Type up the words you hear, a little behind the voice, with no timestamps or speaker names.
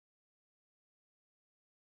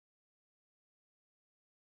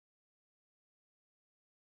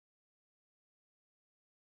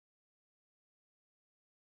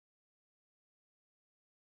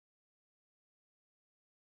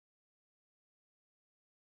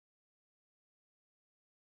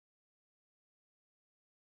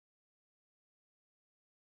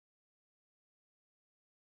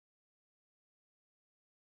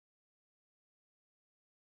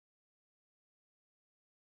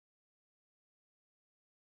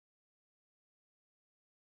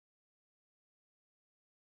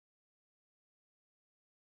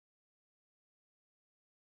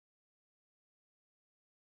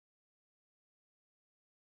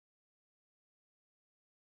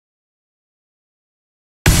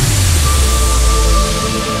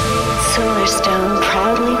Solarstone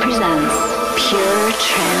proudly presents Pure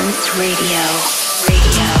Trance Radio.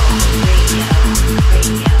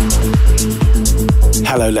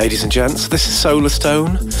 Hello ladies and gents, this is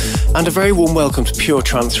Solarstone, and a very warm welcome to Pure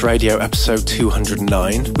Trance Radio episode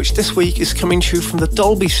 209, which this week is coming to you from the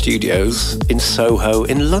Dolby Studios in Soho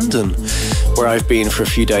in London, where I've been for a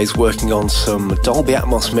few days working on some Dolby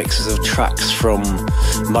Atmos mixes of tracks from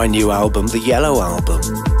my new album, the Yellow album,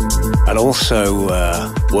 and also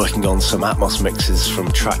working on some Atmos mixes from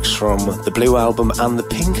tracks from the Blue album and the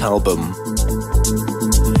Pink album.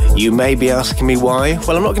 You may be asking me why.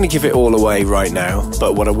 Well, I'm not going to give it all away right now,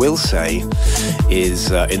 but what I will say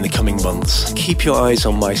is in the coming months, keep your eyes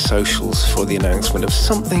on my socials for the announcement of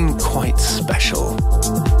something quite special.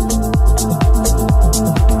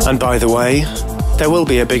 And by the way, there will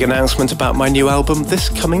be a big announcement about my new album this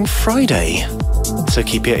coming Friday, so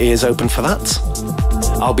keep your ears open for that.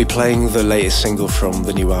 I'll be playing the latest single from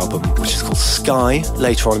the new album, which is called Sky,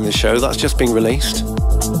 later on in the show. That's just been released.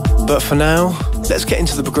 But for now, let's get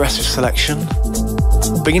into the progressive selection.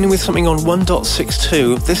 Beginning with something on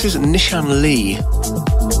 1.62, this is Nishan Lee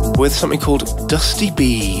with something called Dusty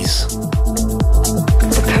Bees.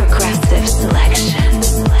 The progressive selection.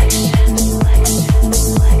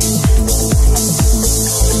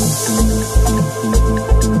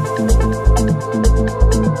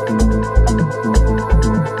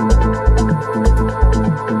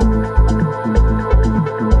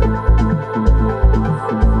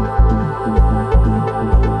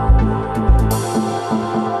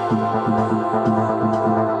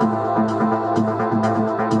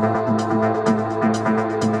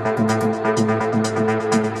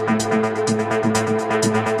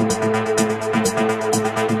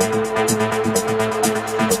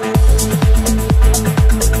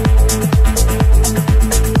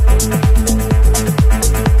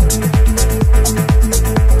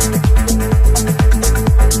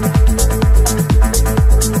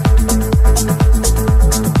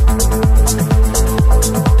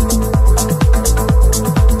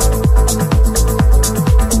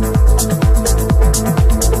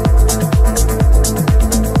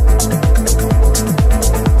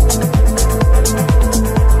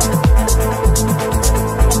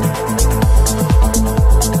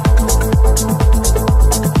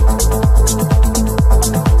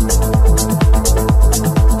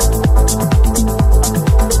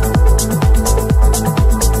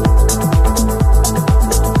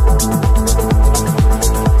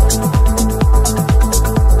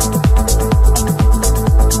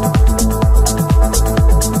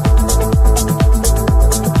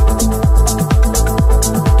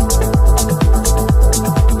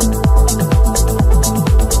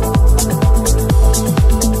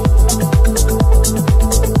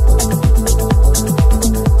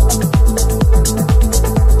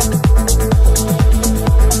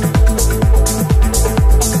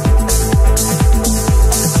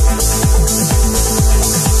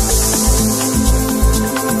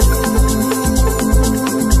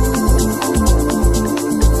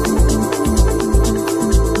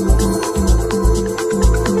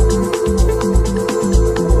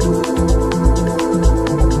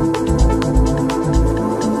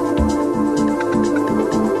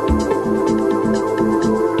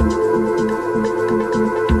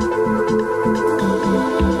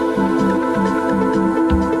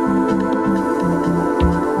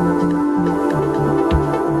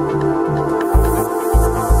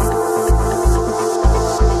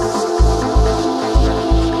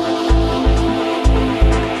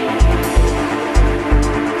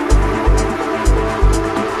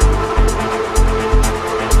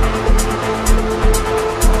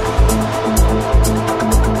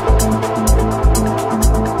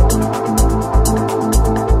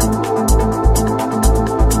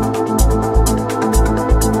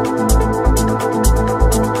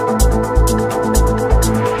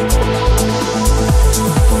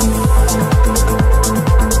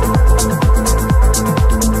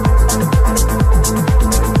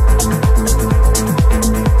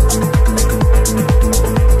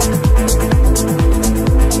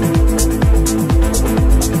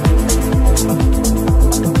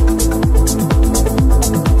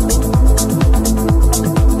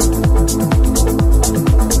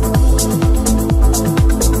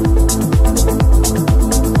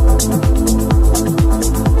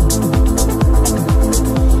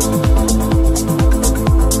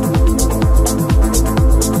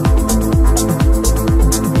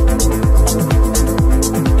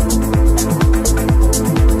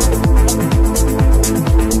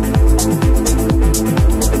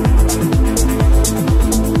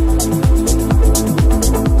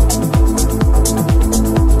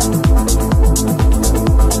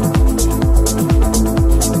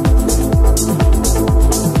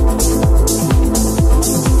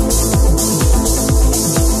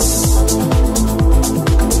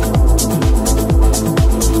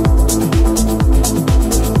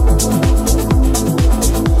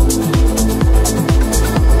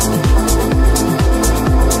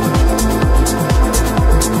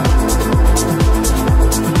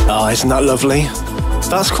 isn't that lovely?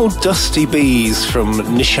 That's called Dusty Bees from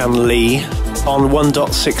Nishan Lee on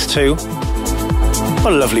 1.62.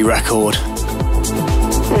 What a lovely record.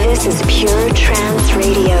 This is Pure Trance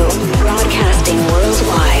Radio, broadcasting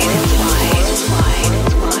worldwide.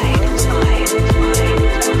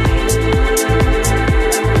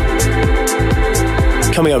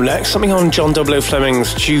 Coming up next, something on John W.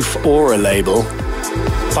 Fleming's Joof Aura label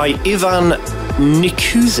by Ivan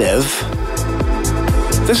Nikusev.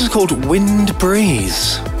 This is called Wind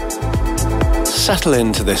Breeze. Settle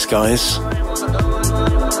into this, guys.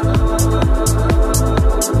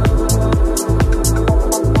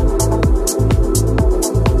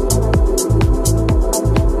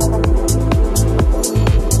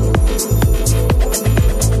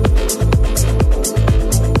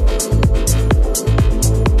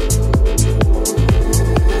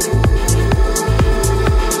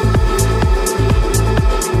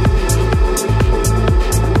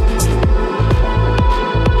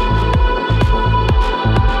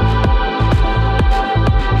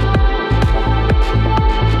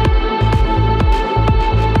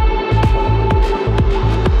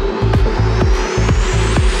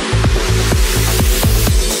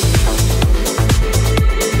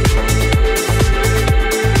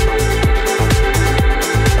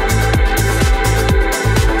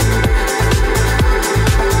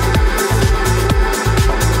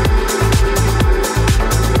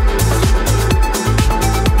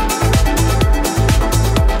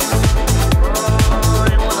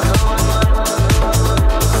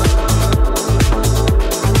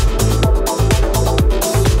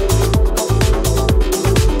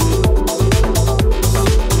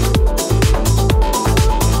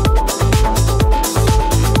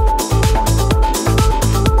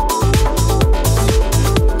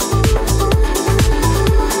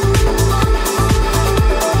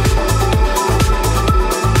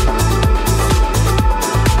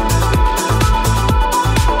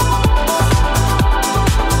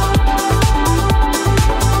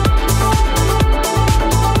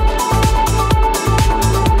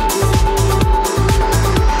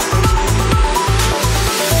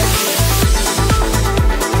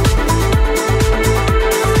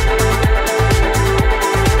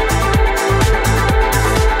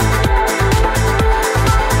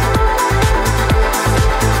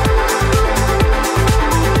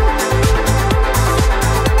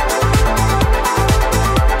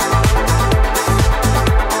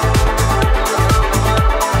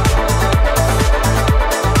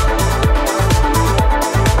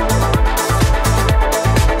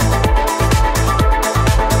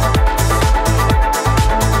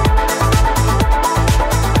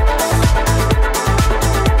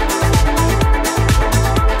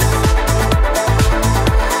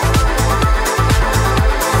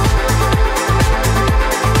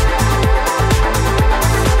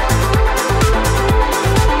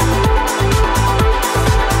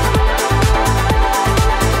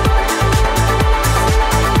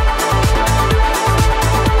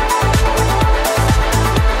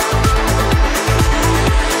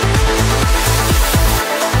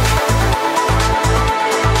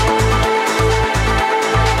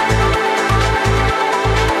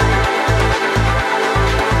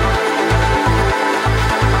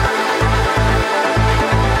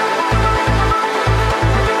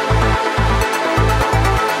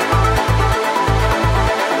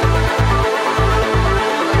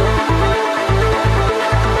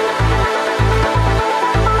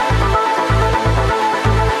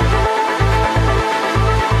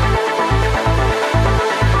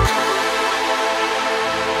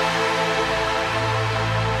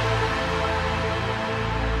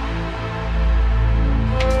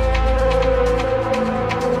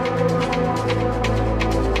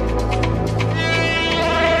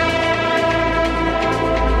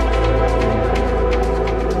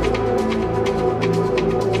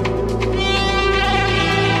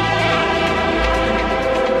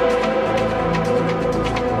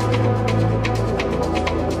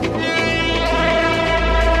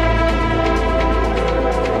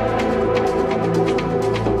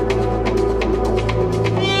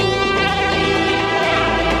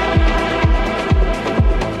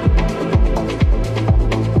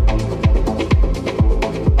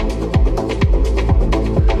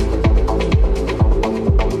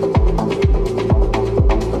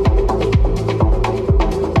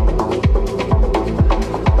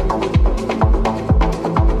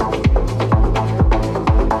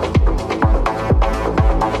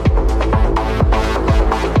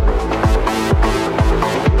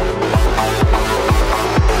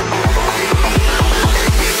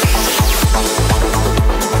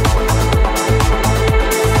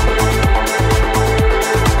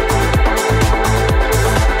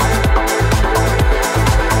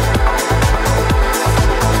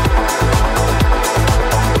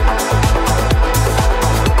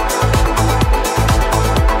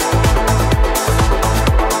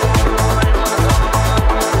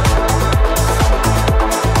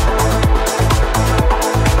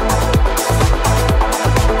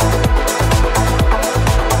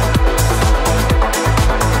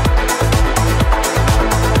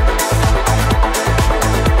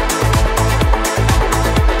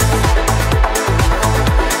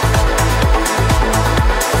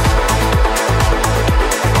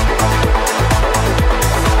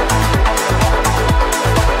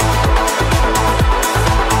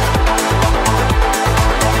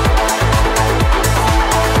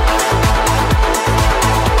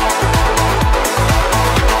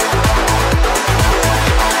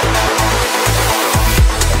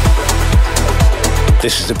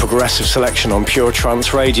 This is the Progressive Selection on Pure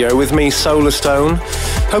Trance Radio with me, Solarstone.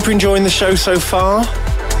 Hope you're enjoying the show so far.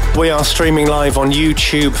 We are streaming live on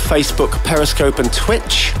YouTube, Facebook, Periscope and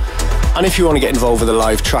Twitch. And if you want to get involved with the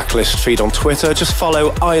live track list feed on Twitter, just follow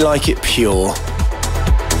I Like It Pure.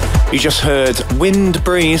 You just heard Wind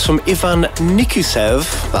Breeze from Ivan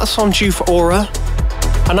Nikusev. That's on Joof Aura.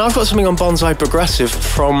 And I've got something on Bonzai Progressive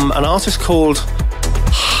from an artist called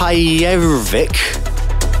Haievyk.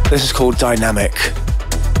 This is called Dynamic.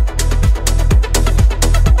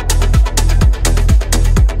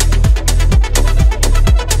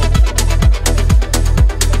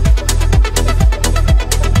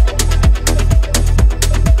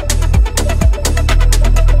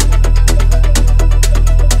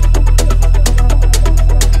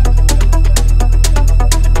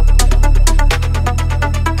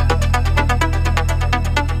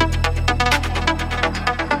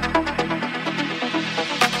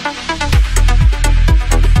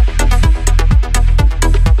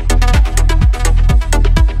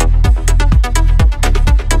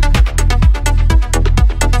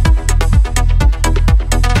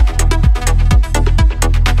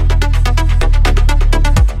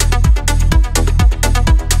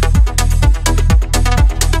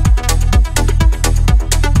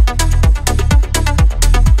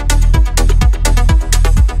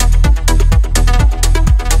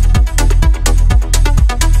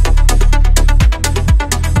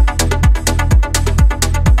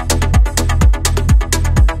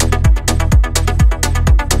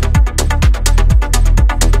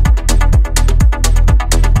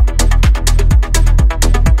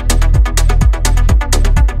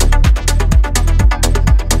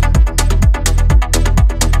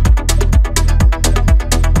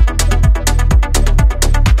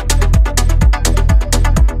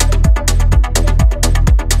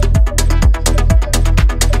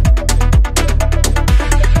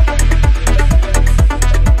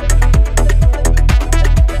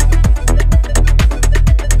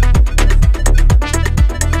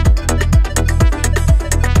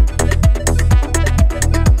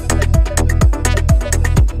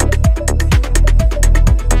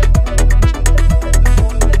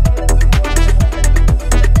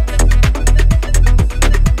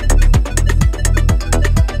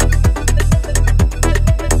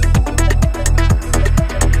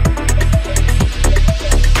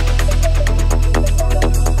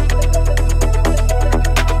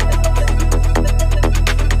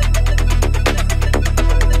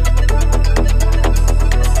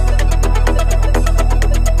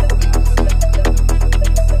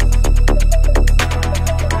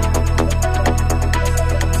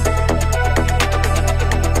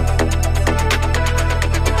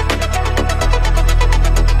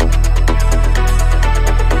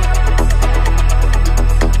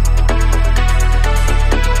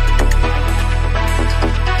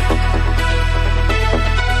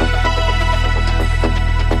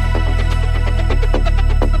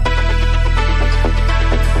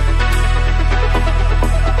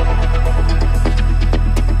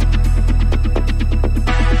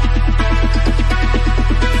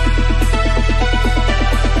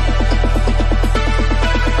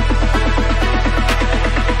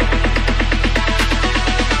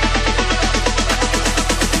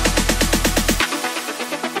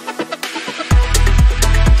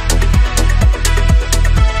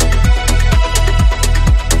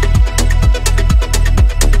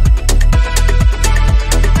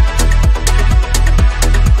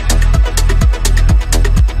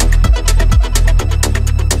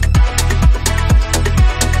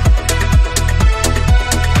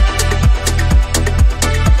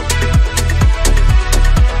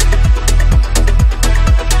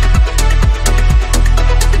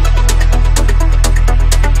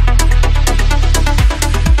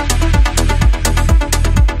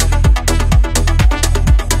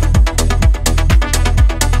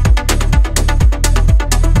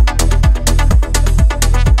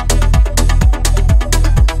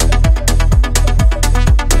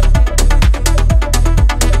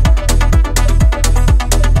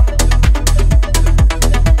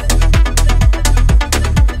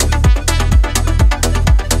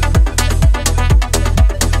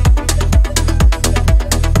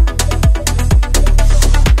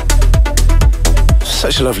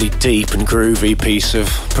 Such a lovely, deep and groovy piece of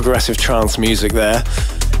progressive trance music there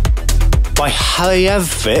by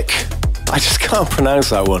Haievyk. I just can't pronounce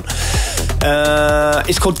that one.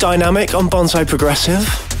 It's called Dynamic on Bonzai Progressive.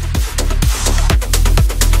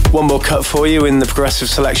 One more cut for you in the progressive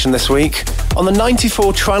selection this week. On the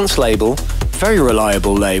 94 Trance label, very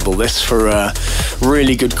reliable label this for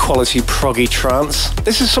really good quality proggy trance.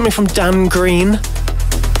 This is something from Dan Green.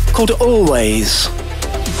 called Always.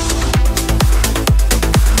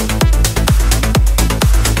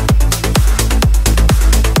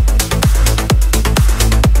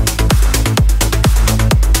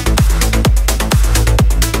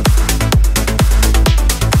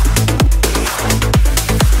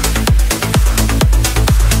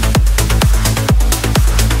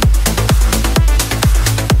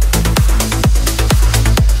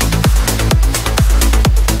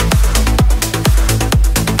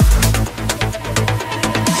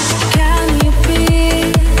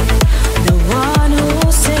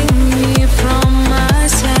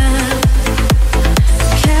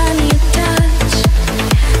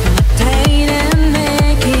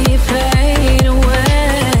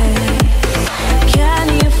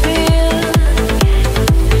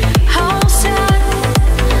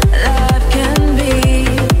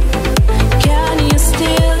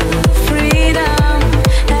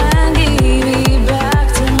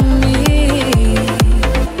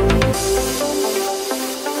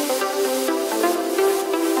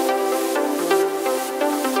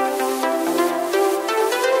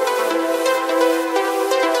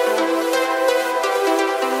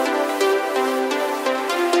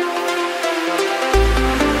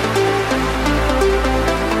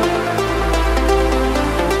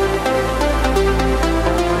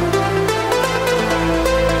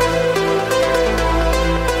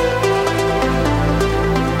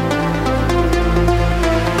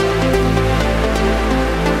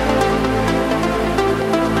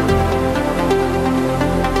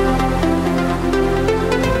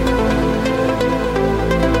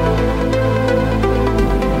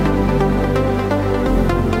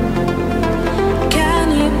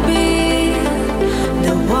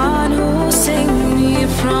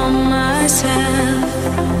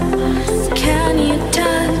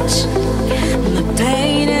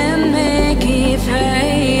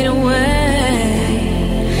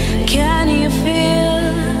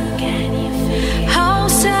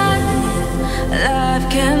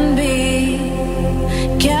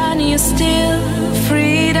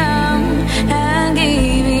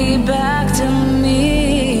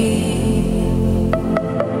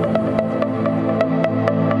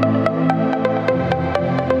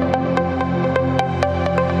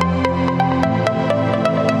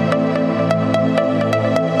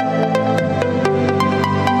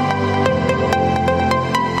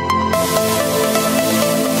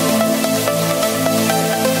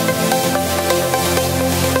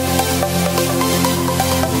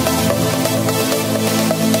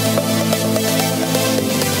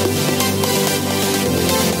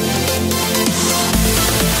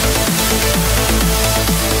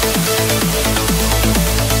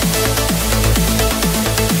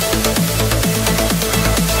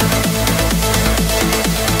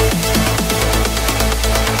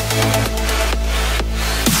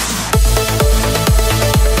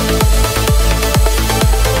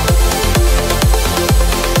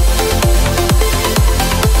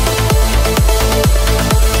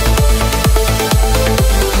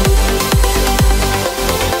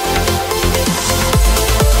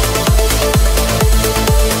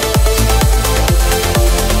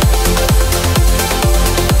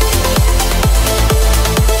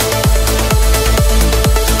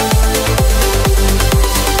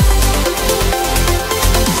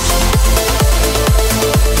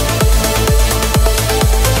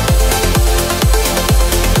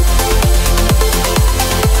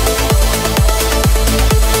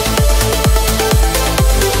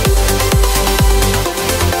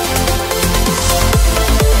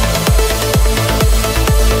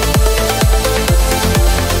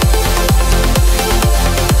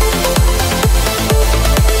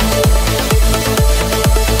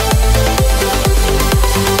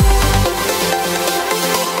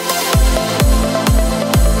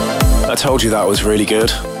 Told you that was really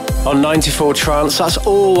good. On 94 Trance, that's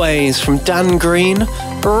Always from Dan Green,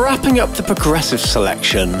 wrapping up the progressive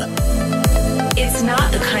selection. It's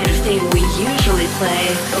not the kind of thing we usually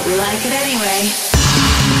play, but we like it anyway.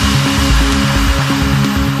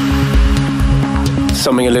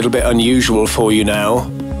 Something a little bit unusual for you now.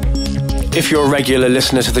 If you're a regular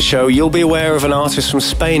listener to the show, you'll be aware of an artist from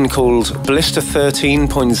Spain called Blister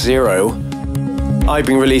 13.0. I've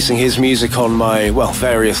been releasing his music on my,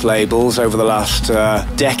 various labels over the last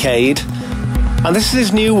decade. And this is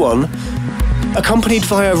his new one, accompanied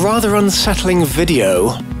by a rather unsettling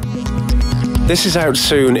video. This is out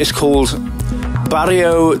soon. It's called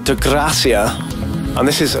Barrio de Gracia, and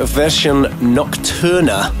this is a version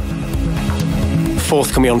Nocturna,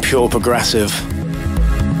 forthcoming on Pure Progressive.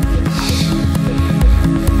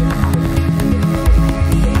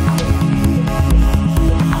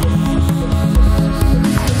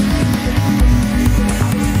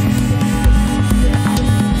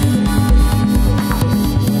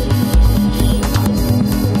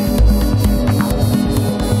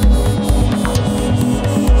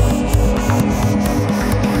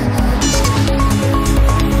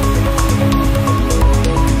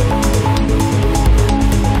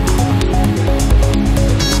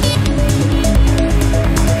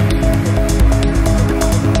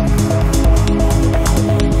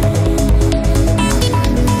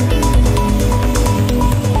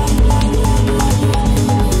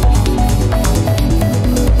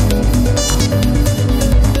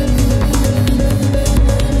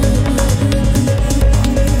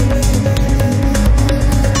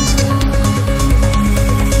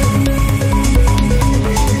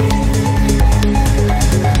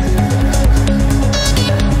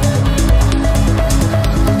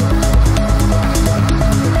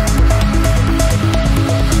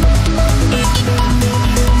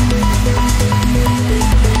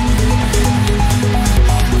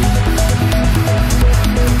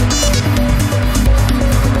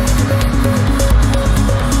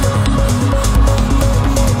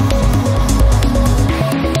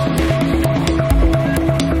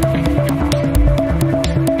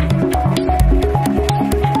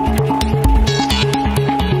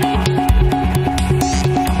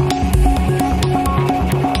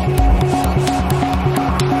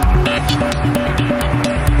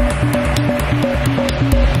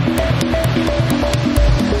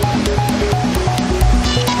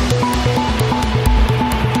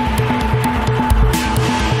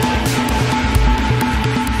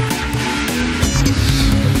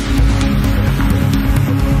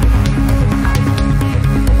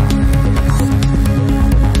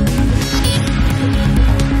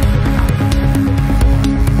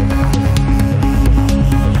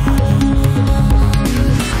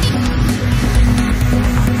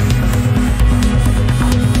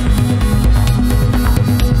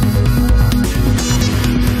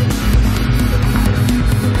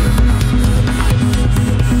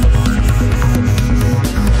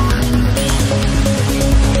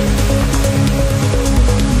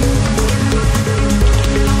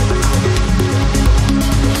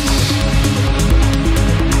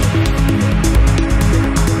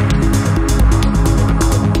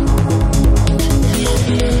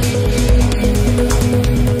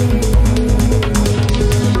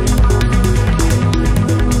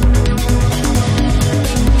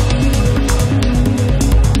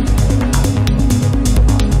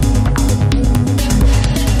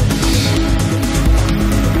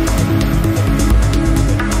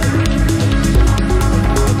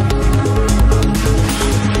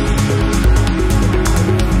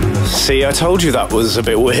 See, I told you that was a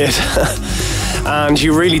bit weird. And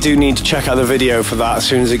you really do need to check out the video for that as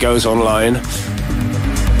soon as it goes online.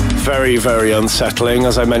 Very, very unsettling,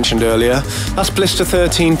 as I mentioned earlier. That's Blister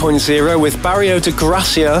 13.0 with Barrio de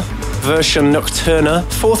Gracia version Nocturna,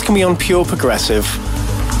 forthcoming on Pure Progressive.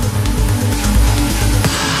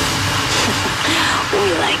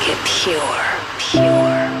 We like it pure,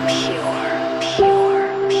 pure, pure,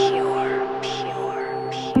 pure, pure,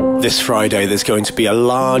 pure. This Friday there's going to be a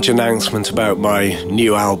large announcement about my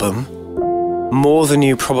new album. More than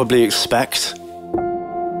you probably expect.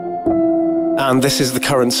 And this is the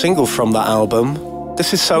current single from that album.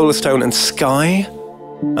 This is Solarstone and Sky,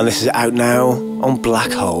 and this is out now on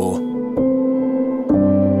Black Hole.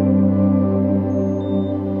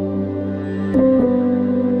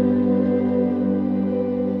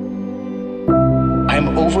 I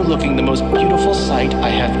am overlooking the most beautiful sight I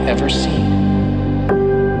have ever seen.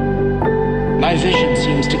 My vision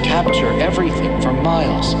seems to capture everything for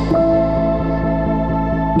miles.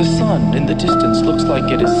 The sun in the distance looks like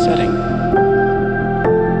it is setting.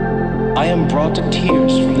 I am brought to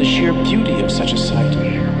tears from the sheer beauty of such a sight.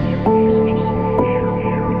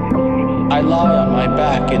 I lie on my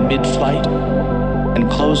back in mid-flight and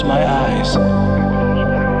close my eyes.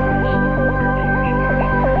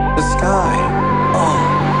 The sky, oh,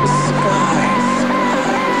 the sky.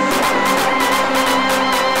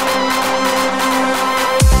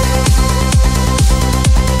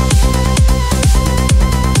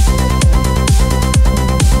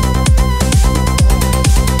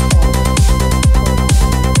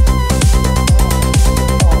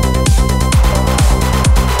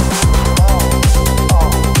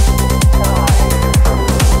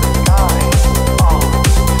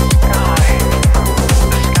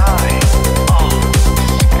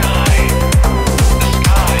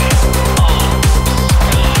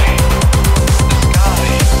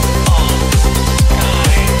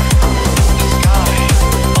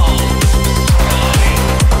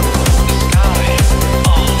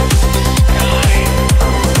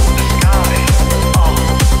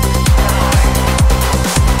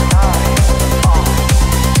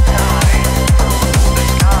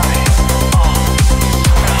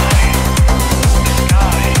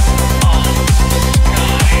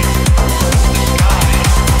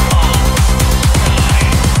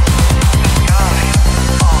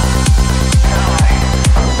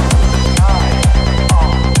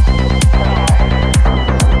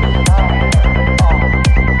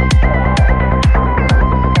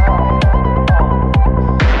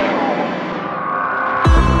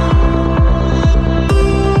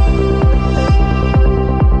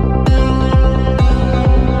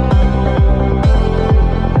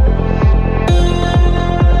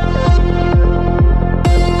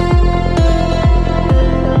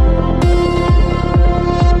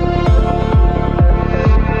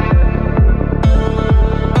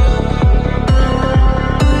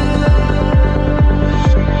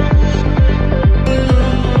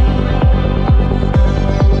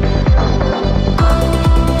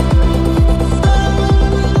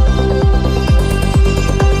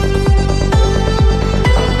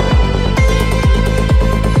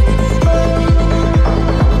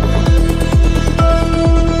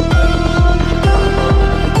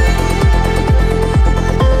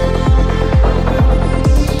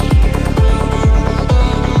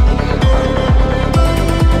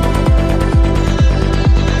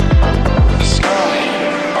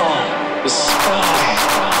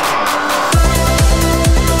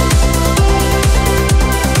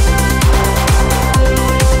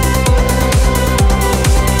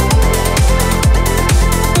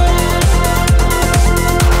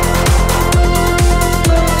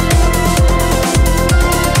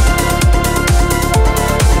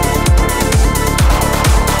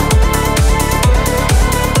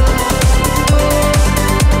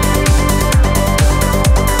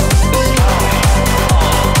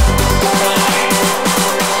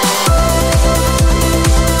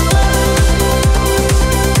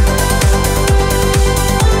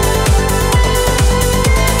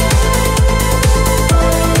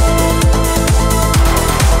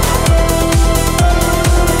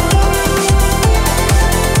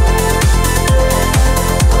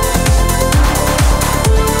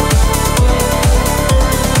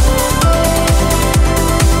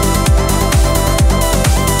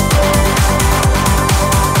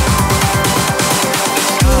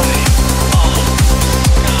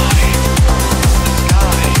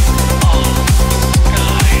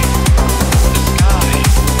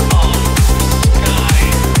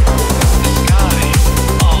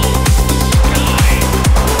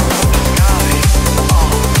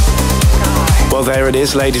 Well, there it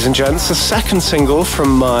is, ladies and gents, the second single from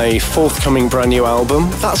my forthcoming brand new album.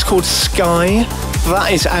 That's called Sky. That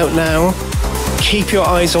is out now. Keep your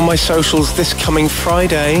eyes on my socials this coming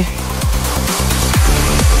Friday.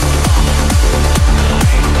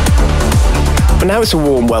 But now it's a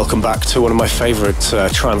warm welcome back to one of my favourite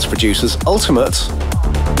trance producers, Ultimate.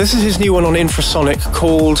 This is his new one on Infrasonic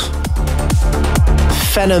called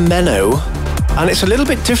Fenomeno. And it's a little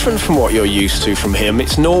bit different from what you're used to from him.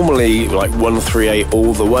 It's normally like 138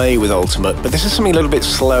 all the way with Ultimate, but this is something a little bit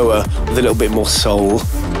slower with a little bit more soul.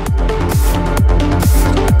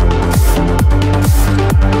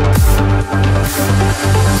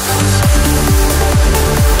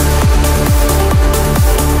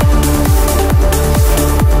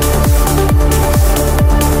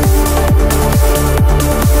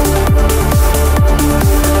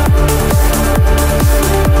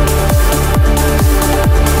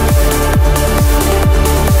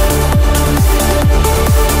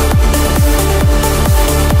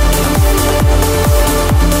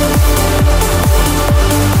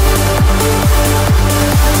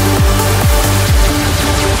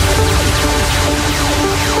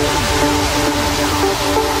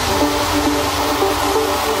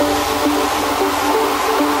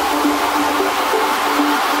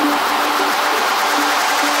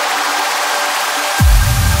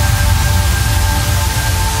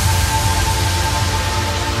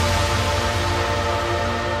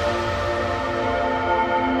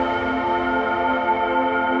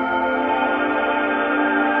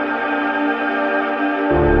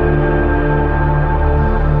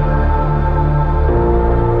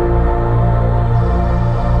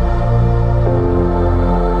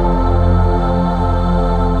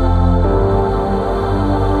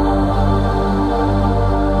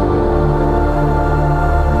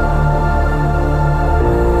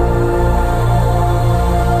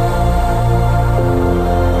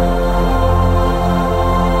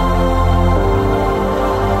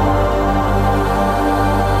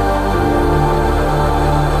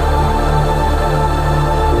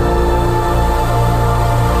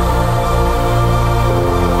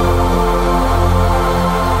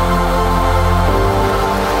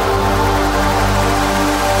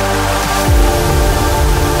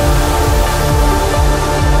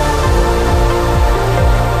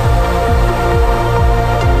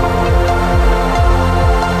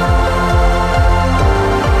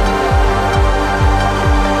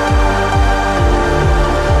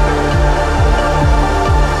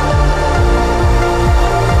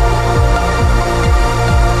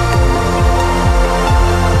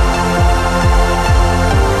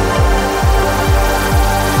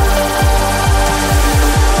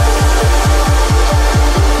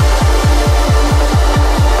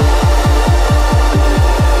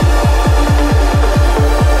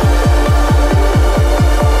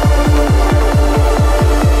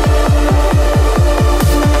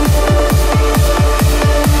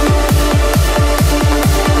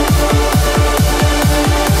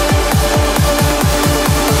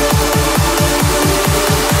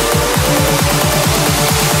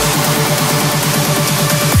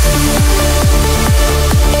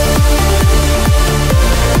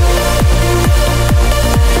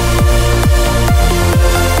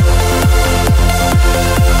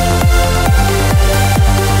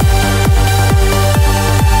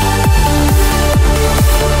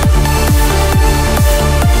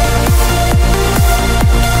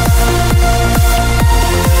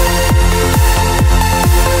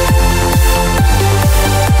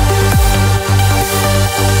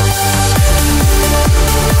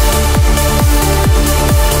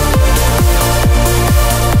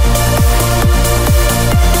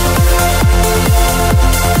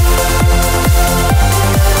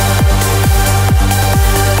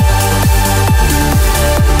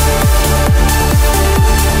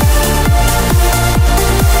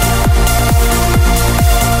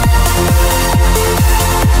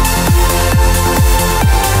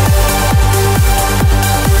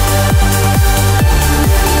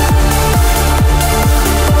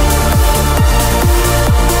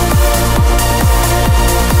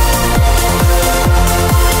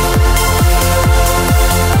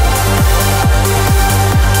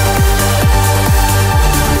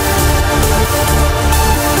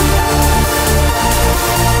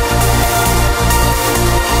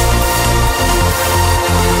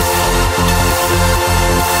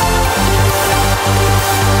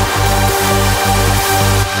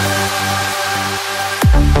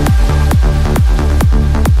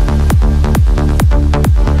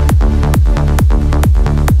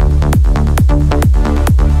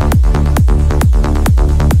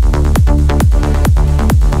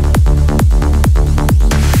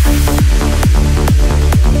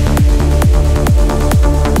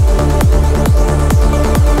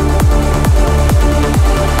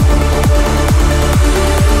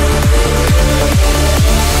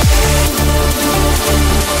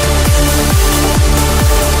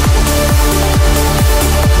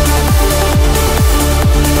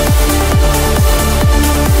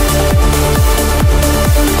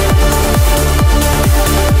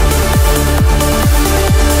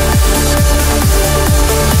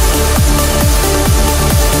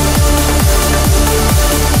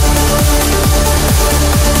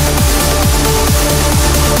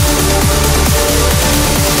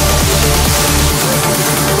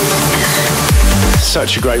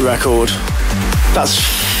 such a great record. That's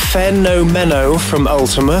Fenomeno from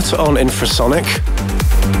Ultimate on Infrasonic.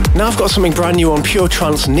 Now I've got something brand new on Pure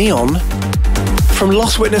Trance Neon from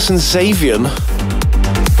Lost Witness and Xavian.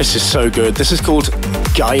 This is so good. This is called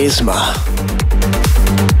Guyisma.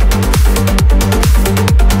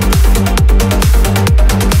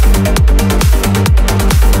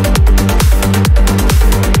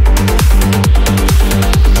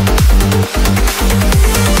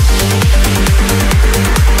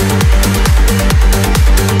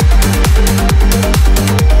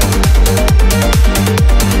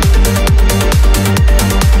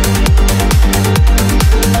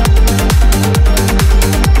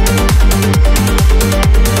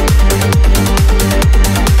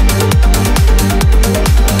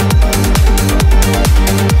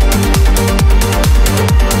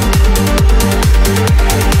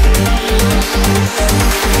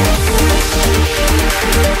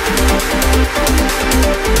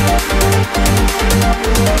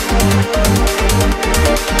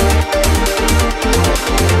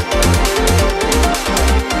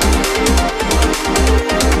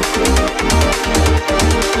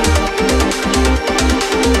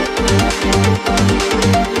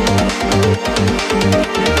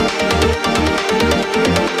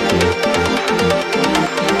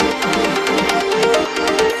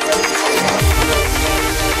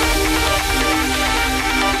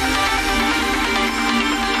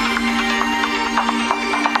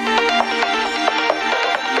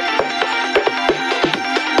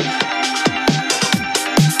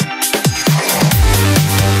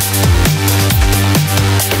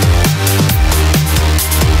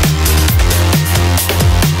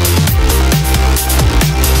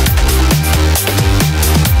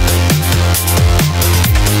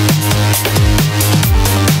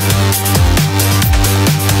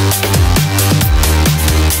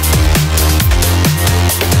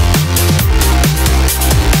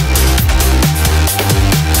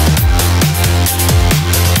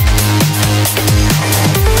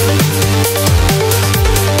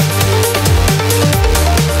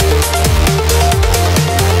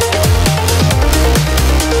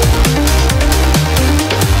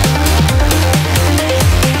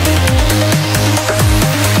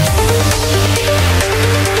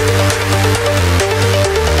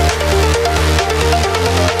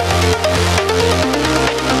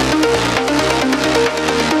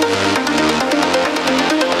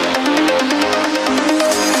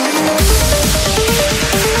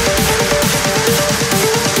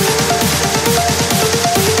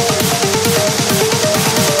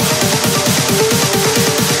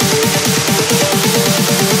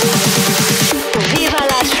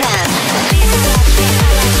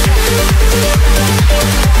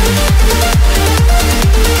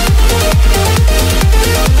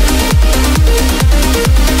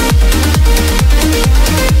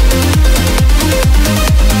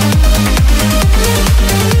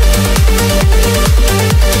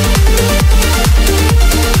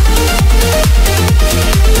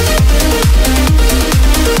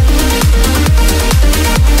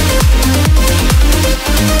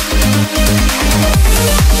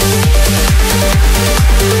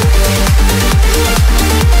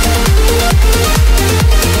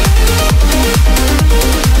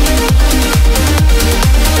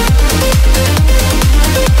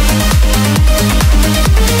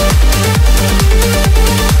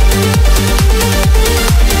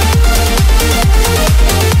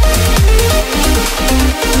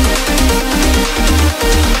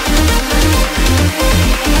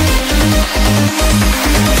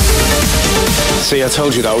 See, I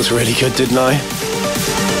told you that was really good, didn't I?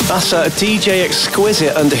 That's DJ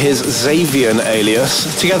Exquisite under his Xavian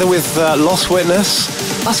alias, together with Lost Witness.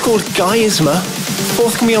 That's called Guyisma,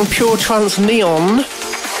 forthcoming on Pure Trance Neon.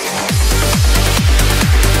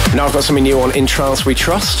 Now I've got something new on In Trance We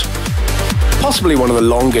Trust, possibly one of the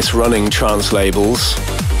longest running trance labels.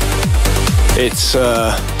 It's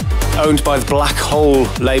owned by the Black Hole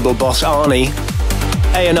label boss Arnie.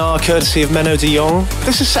 A&R courtesy of Menno de Jong.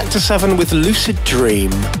 This is Sector 7 with Lucid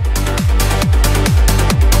Dream.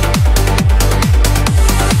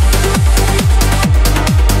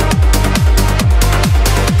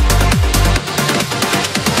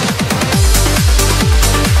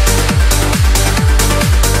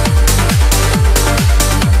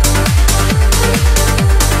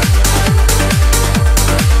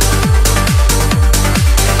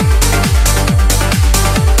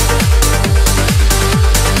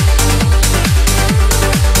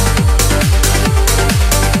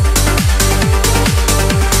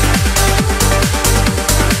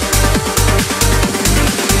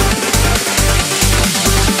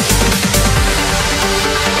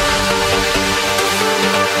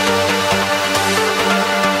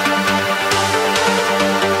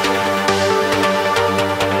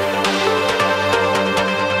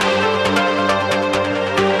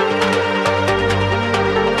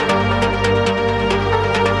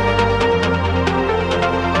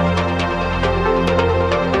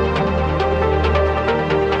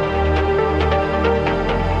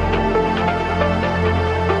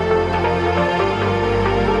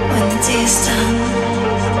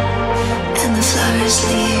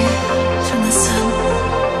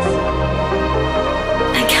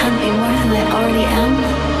 already am?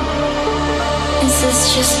 Is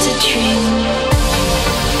this just a dream?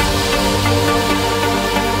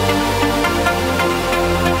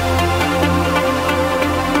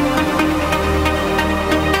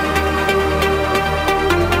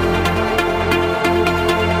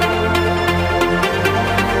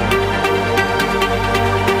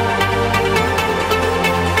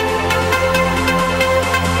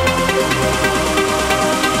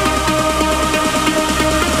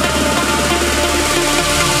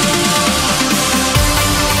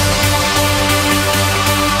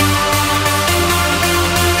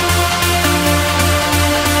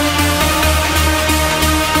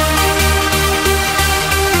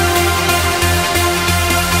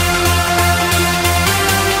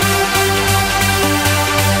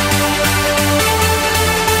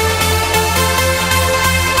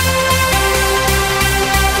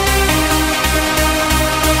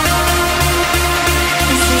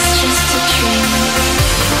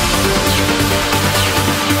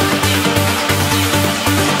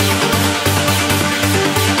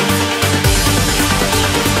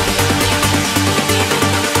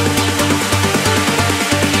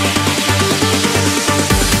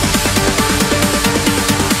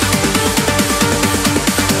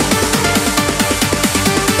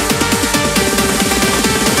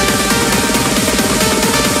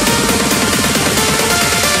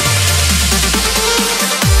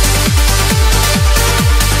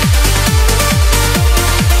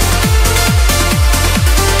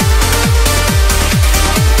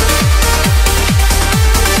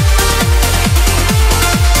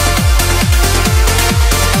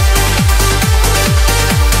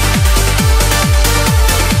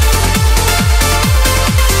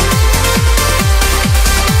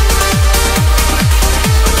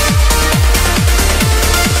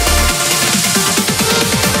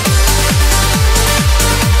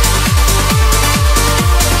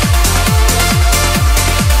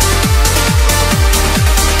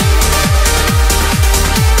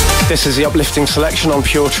 This is the uplifting selection on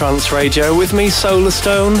Pure Trance Radio with me,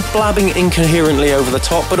 Solarstone, blabbing incoherently over the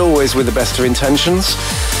top, but always with the best of intentions.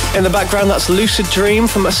 In the background, that's Lucid Dream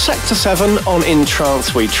from a Sector 7 on In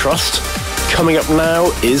Trance We Trust. Coming up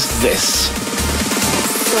now is this.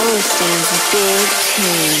 Solarstone's big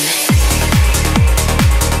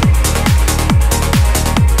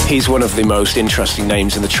tune. He's one of the most interesting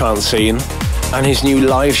names in the trance scene, and his new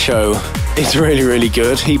live show is really, really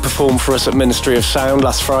good. He performed for us at Ministry of Sound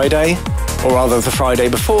last Friday, or rather the Friday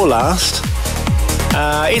before last.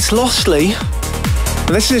 It's Lostly.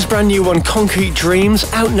 This is his brand new one, Concrete Dreams,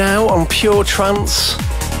 out now on Pure Trance.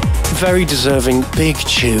 Very deserving big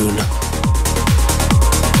tune.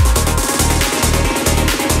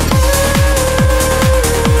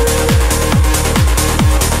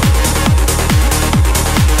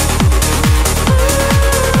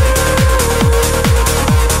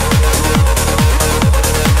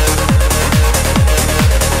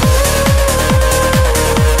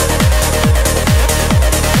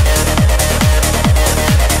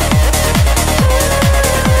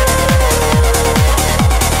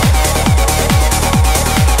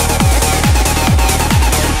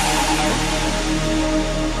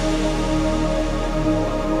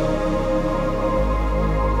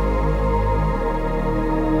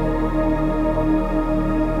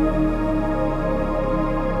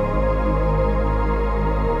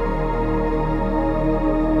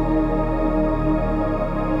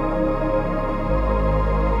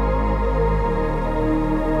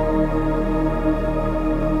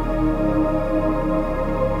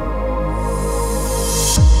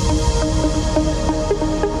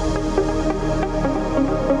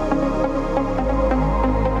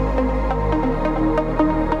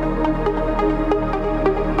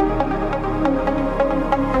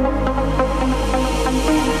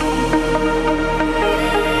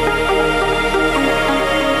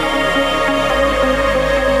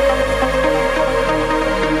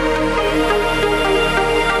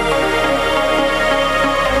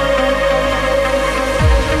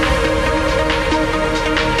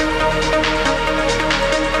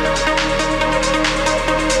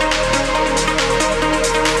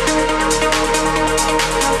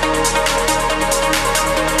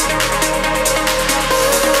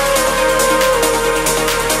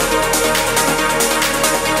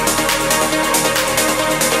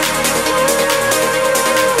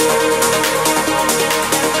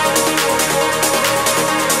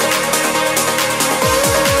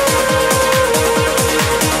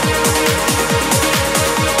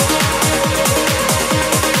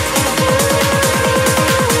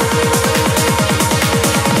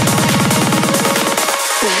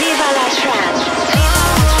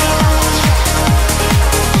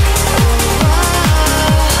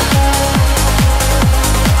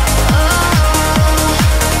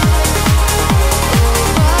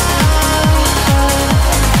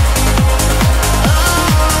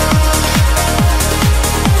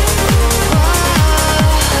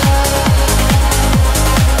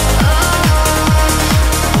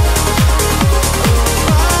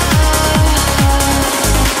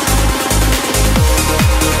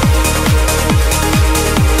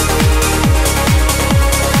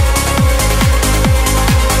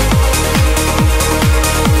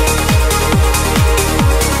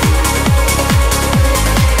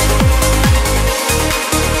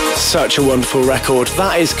 Such a wonderful record.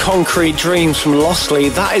 That is Concrete Dreams from Lostly.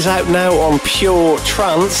 That is out now on Pure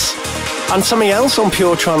Trance. And something else on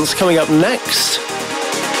Pure Trance coming up next.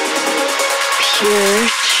 Pure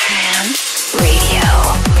Trance Radio.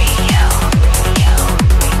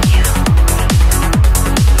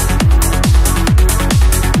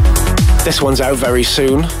 This one's out very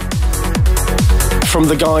soon. From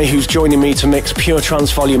the guy who's joining me to mix Pure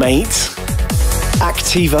Trance Volume 8,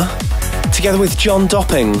 Activa, together with John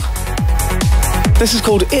Dopping. This is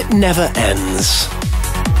called It Never Ends.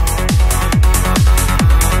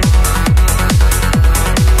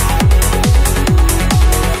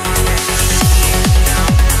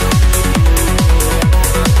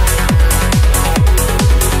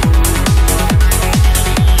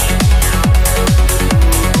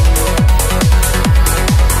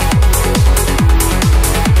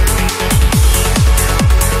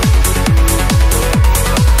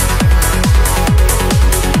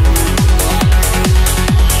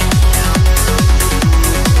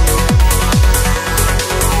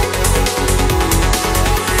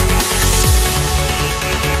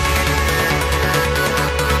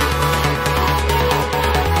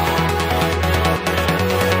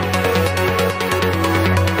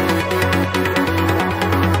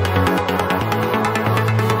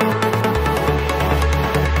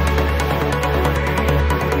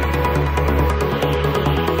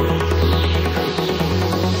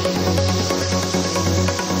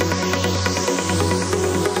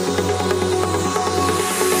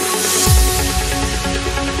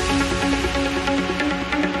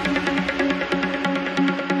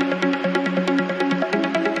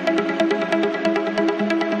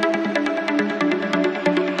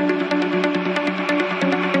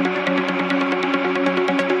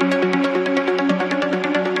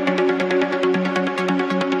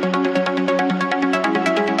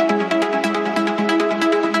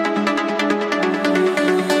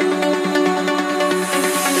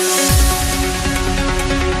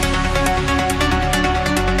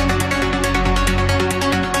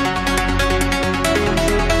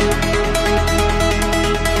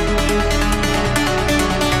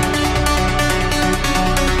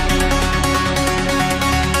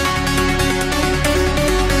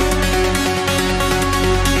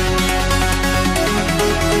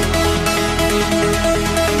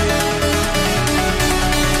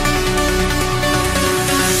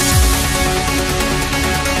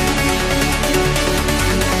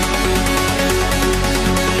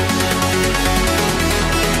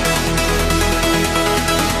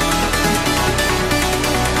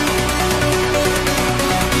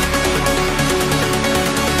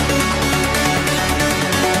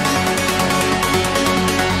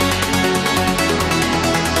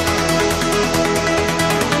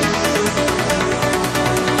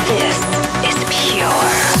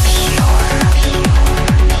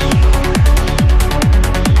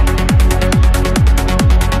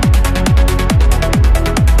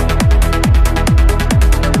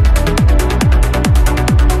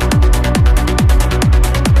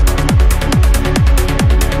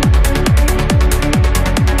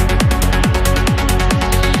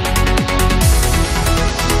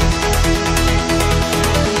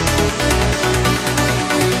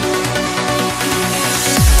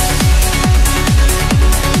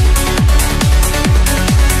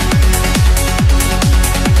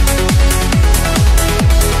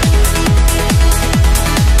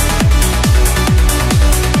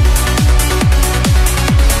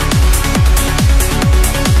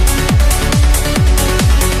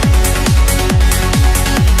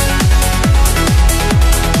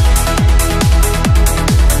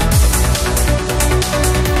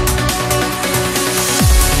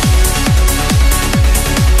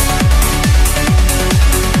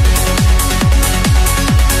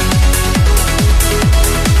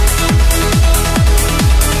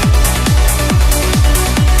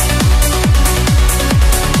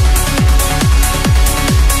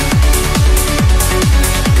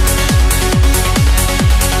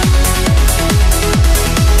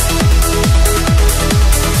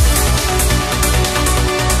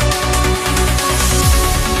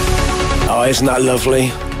 Isn't that lovely?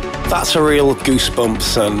 That's a real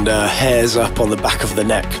goosebumps and hairs up on the back of the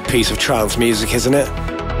neck piece of trance music, isn't it?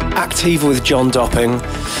 Activa with John Dopping.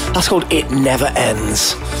 That's called It Never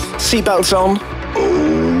Ends. Seatbelts on.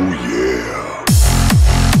 Oh yeah.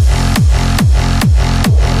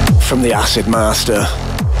 From the Acid Master,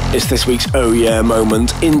 it's this week's Oh Yeah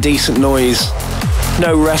moment. Indecent Noise.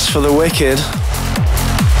 No rest for the wicked.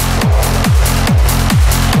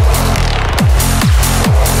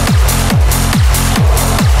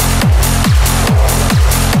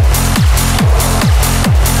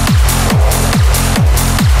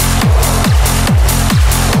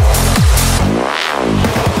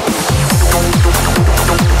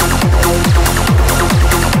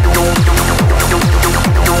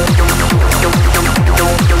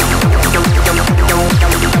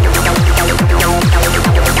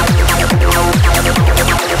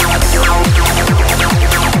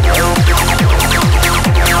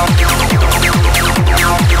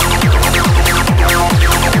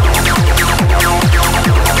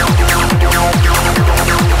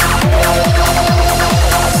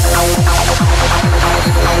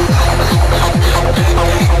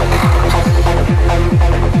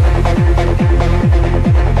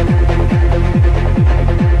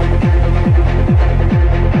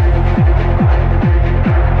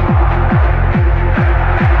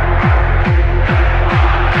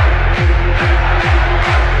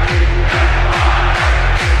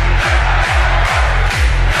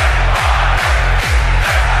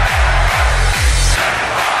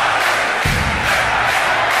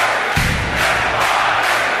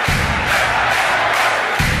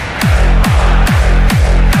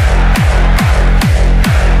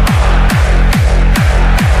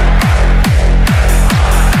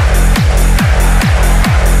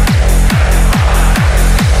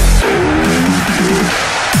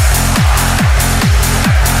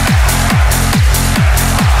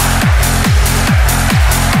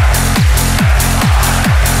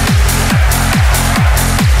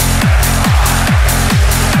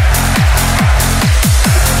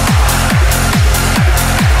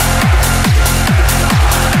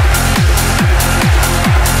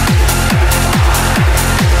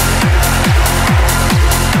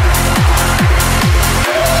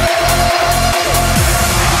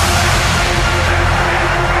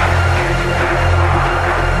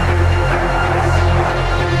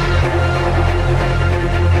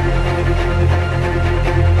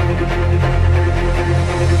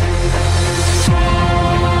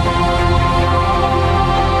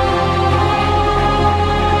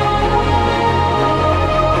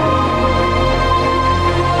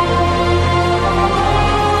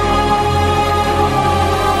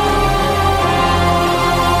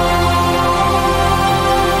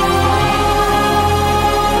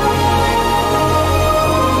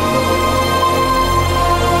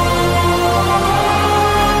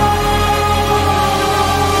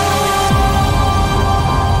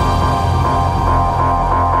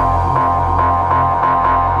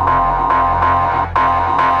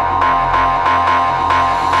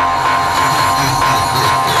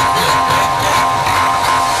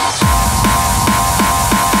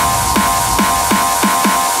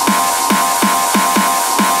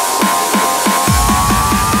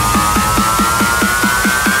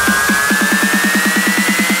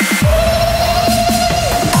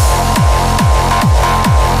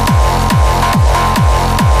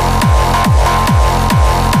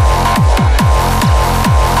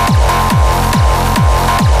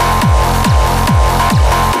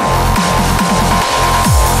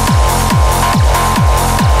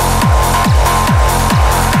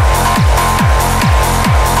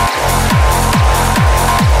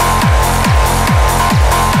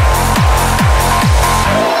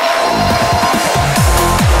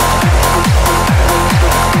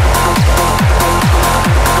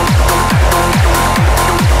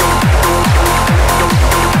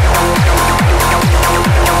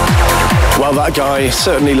 Wow, that guy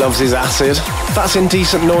certainly loves his acid. That's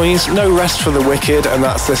Indecent Noise, No Rest for the Wicked, and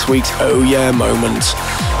that's this week's Oh Yeah moment.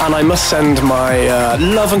 And I must send my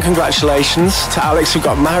love and congratulations to Alex, who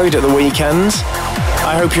got married at the weekend.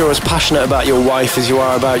 I hope you're as passionate about your wife as you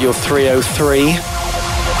are about your 303.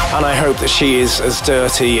 And I hope that she is as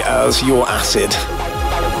dirty as your acid.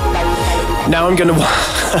 Now I'm going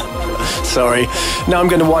to... Sorry. Now I'm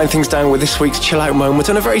going to wind things down with this week's chill out moment,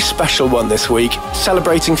 and a very special one this week,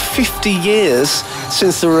 celebrating 50 years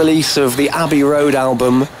since the release of the Abbey Road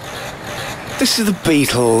album. This is the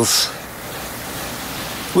Beatles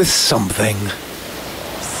with Something.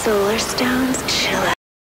 Solarstone's chill out.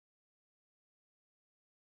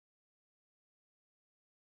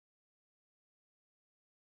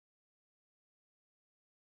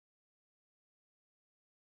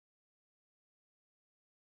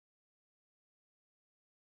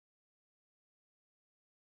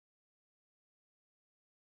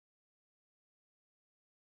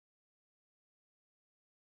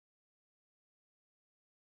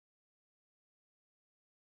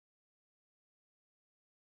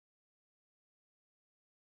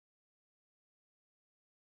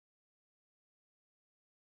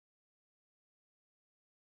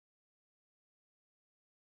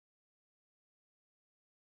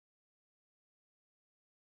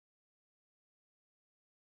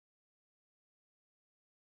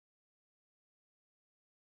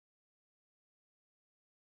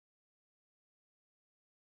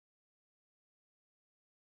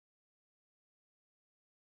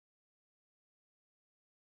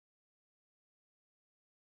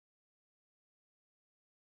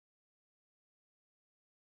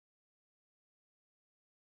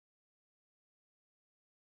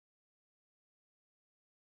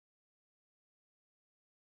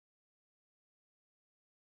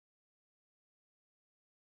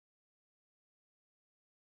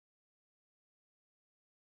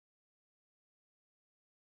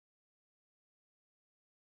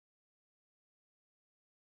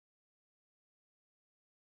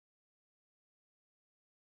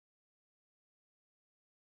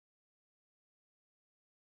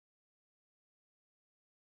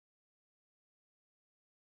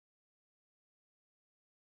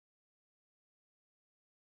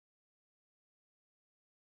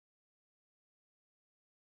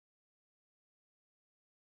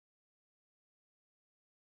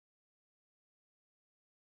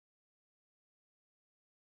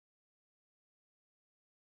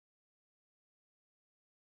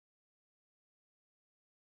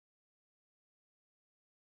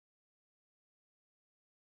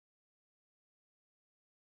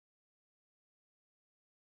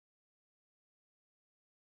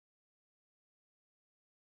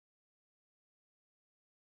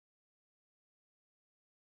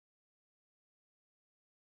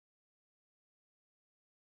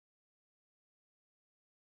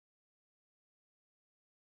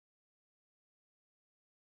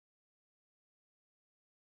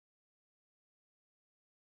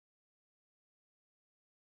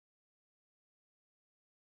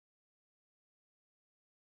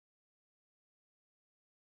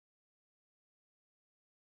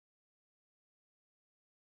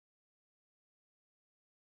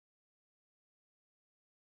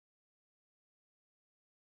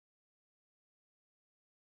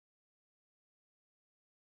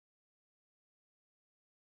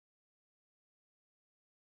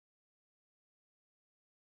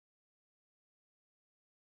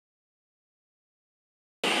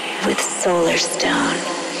 With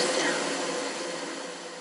Solarstone.